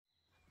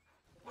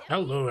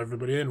Hello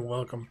everybody and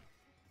welcome.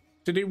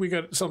 Today we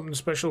got something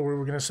special where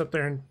we're going to sit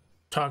there and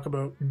talk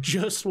about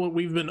just what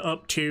we've been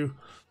up to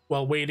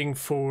while waiting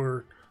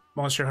for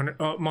Monster Hunter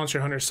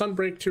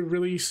Sunbreak to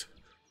release,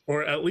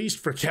 or at least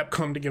for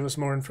Capcom to give us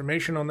more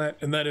information on that,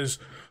 and that is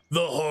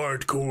the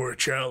Hardcore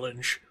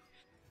Challenge.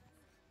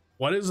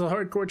 What is the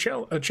Hardcore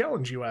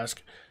Challenge, you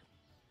ask?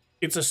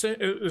 It's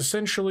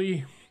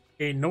essentially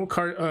a no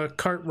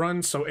cart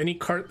run, so any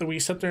cart that we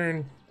sit there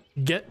and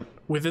get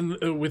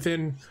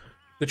within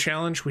the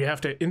challenge, we have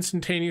to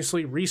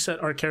instantaneously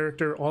reset our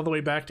character all the way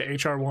back to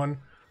HR1,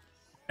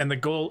 and the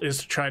goal is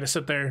to try to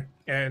sit there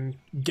and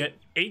get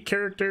a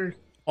character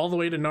all the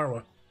way to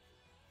Narwa.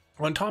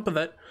 On top of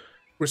that,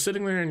 we're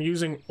sitting there and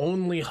using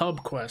only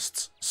hub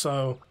quests,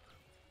 so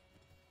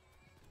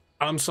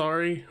I'm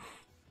sorry,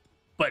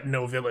 but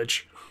no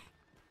village.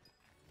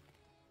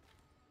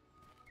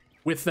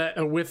 With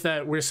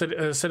that, we're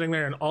sitting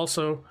there and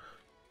also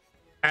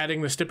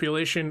adding the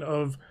stipulation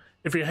of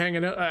if you're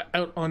hanging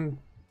out on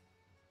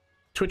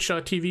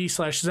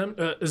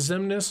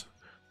twitch.tv/ZeMnouS,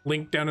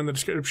 link down in the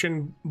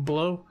description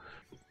below,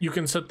 you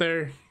can sit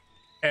there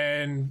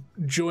and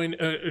join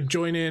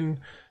in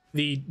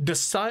the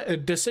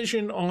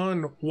decision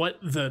on what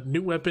the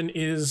new weapon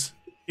is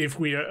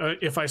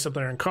if I sit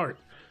there and cart.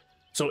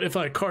 So if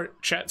I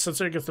cart, chat sits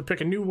there, gets to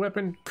pick a new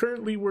weapon.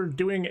 Currently we're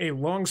doing a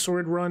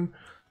longsword run.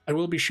 I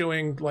will be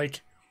showing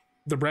like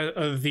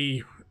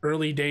the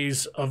early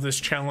days of this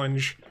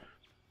challenge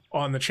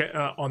on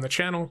the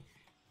channel,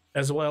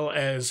 as well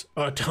as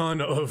a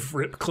ton of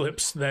rip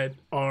clips that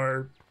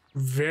are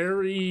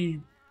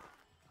very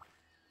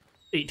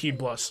 18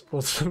 plus.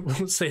 We'll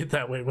say it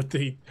that way with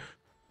the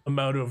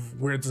amount of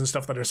words and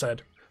stuff that are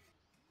said.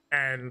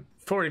 And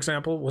for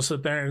example, we'll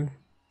sit there and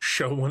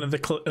show one of the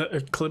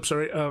clips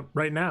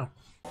right now.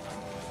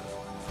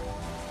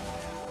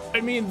 I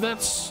mean,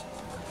 that's...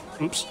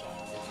 Oops.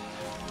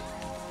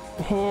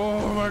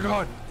 Oh my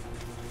god.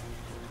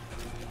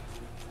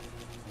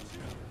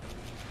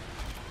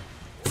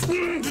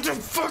 The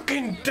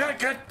fucking that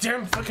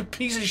goddamn fucking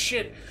piece of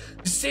shit.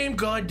 The same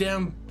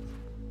goddamn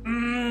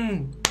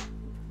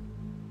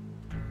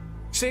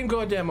same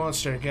goddamn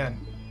monster again.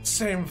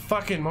 Same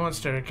fucking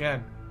monster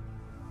again.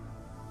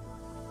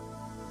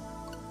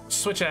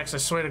 Switch axe, I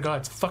swear to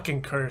god, it's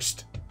fucking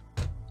cursed.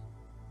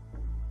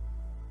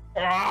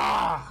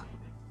 Ah!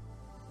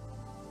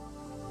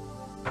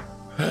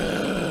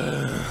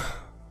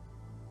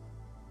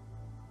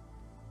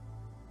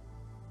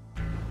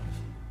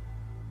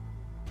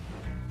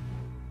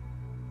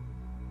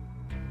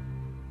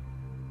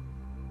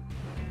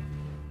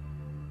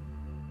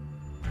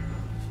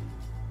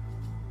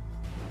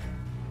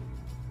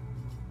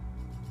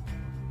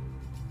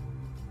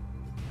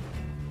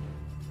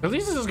 At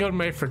least this is gonna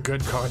make for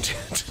good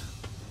content.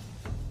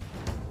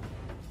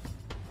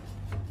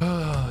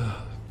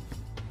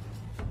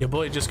 Your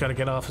boy just gotta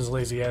get off his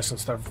lazy ass and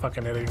start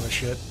fucking editing the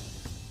shit.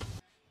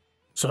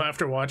 So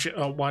after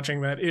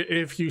watching that,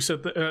 if you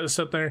sit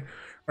there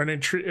are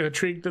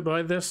intrigued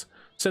by this,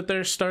 sit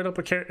there, start up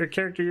a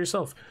character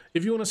yourself.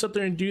 If you want to sit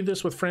there and do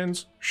this with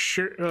friends,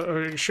 sure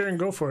and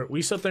go for it.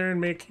 We sit there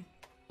and make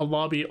a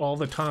lobby all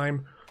the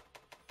time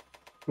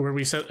where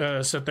we sit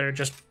there,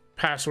 just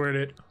password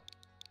it,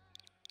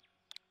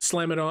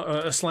 slam it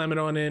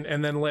on in,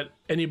 and then let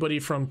anybody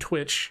from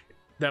Twitch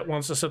that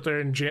wants to sit there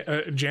and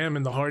jam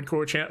in the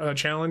hardcore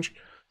challenge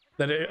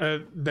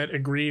that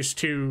agrees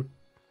to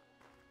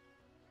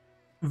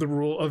the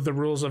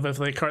rules of if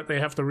they cart they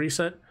have to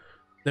reset,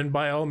 then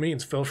by all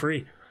means feel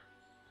free.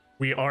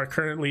 We are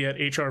currently at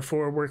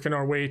HR4, working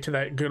our way to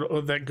that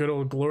good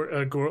old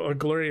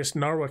glorious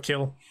Narwa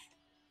kill.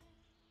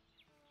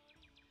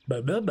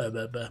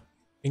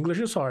 English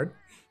is hard.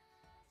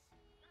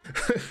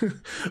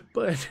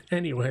 But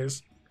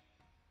anyways,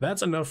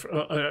 that's enough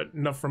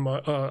from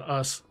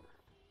us.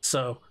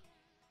 So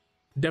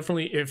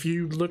definitely, if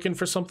you're looking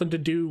for something to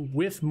do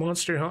with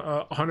Monster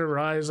Hunter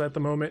Rise at the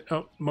moment,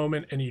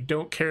 and you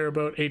don't care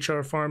about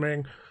HR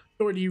farming,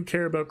 or do you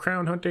care about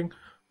crown hunting,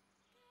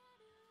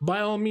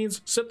 by all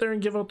means, sit there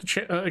and give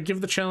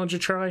the challenge a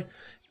try.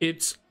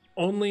 It's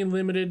only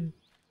limited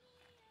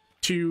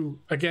to,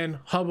 again,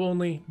 hub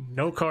only,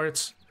 no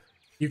carts.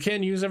 You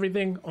can use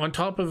everything. On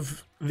top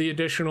of the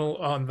additional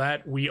on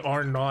that, we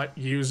are not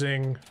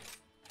using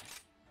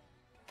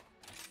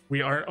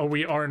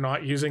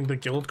the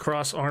Guild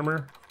Cross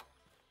armor.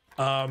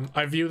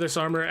 I view this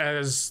armor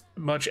as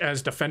much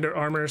as defender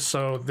armor,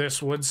 so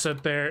this would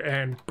sit there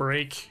and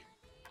break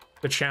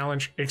the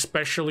challenge,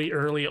 especially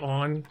early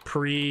on,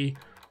 pre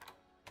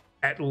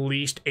at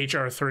least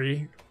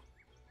HR3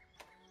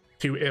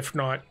 to, if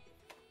not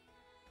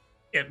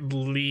at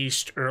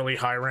least early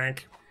high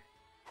rank.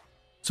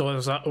 So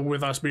as,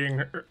 with us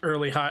being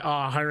early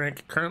high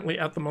rank currently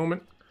at the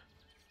moment,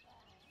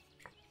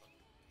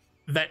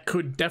 that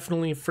could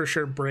definitely for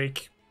sure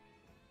break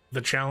the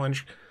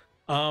challenge.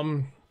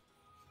 And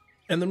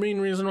the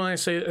main reason why I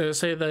say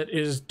that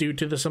is due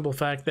to the simple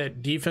fact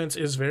that defense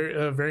is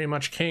very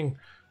much king.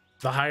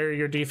 The higher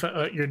your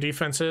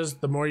defense is,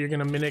 the more you're going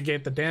to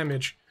mitigate the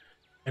damage.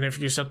 And if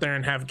you sit there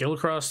and have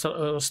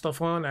Gilcross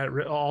stuff on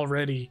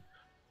already,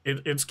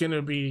 it's going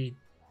to be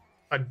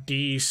a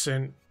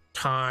decent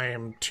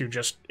time to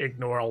just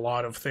ignore a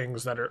lot of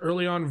things that are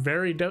early on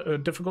very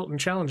difficult and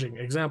challenging.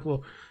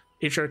 Example,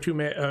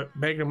 HR2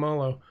 Magnum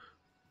Molo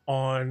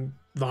on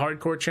the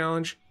hardcore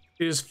challenge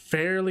is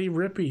fairly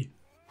rippy.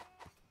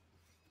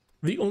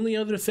 The only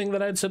other thing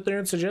that I'd sit there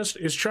and suggest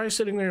is try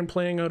sitting there and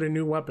playing out a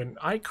new weapon.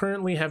 I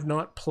currently have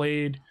not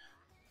played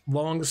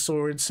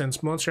Longsword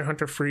since Monster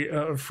Hunter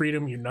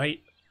Freedom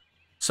Unite,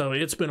 so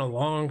it's been a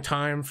long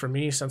time for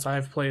me since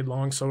I've played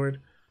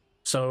Longsword.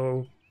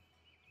 So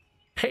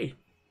hey,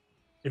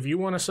 if you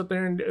want to sit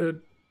there and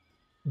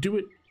do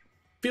it,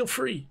 feel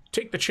free,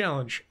 take the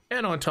challenge,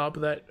 and on top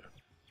of that,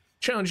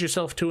 challenge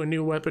yourself to a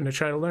new weapon to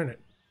try to learn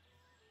it.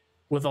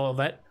 With all of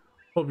that,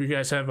 hope you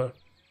guys have a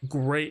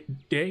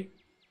great day,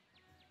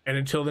 and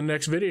until the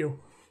next video,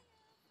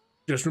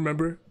 just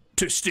remember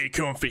to stay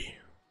comfy.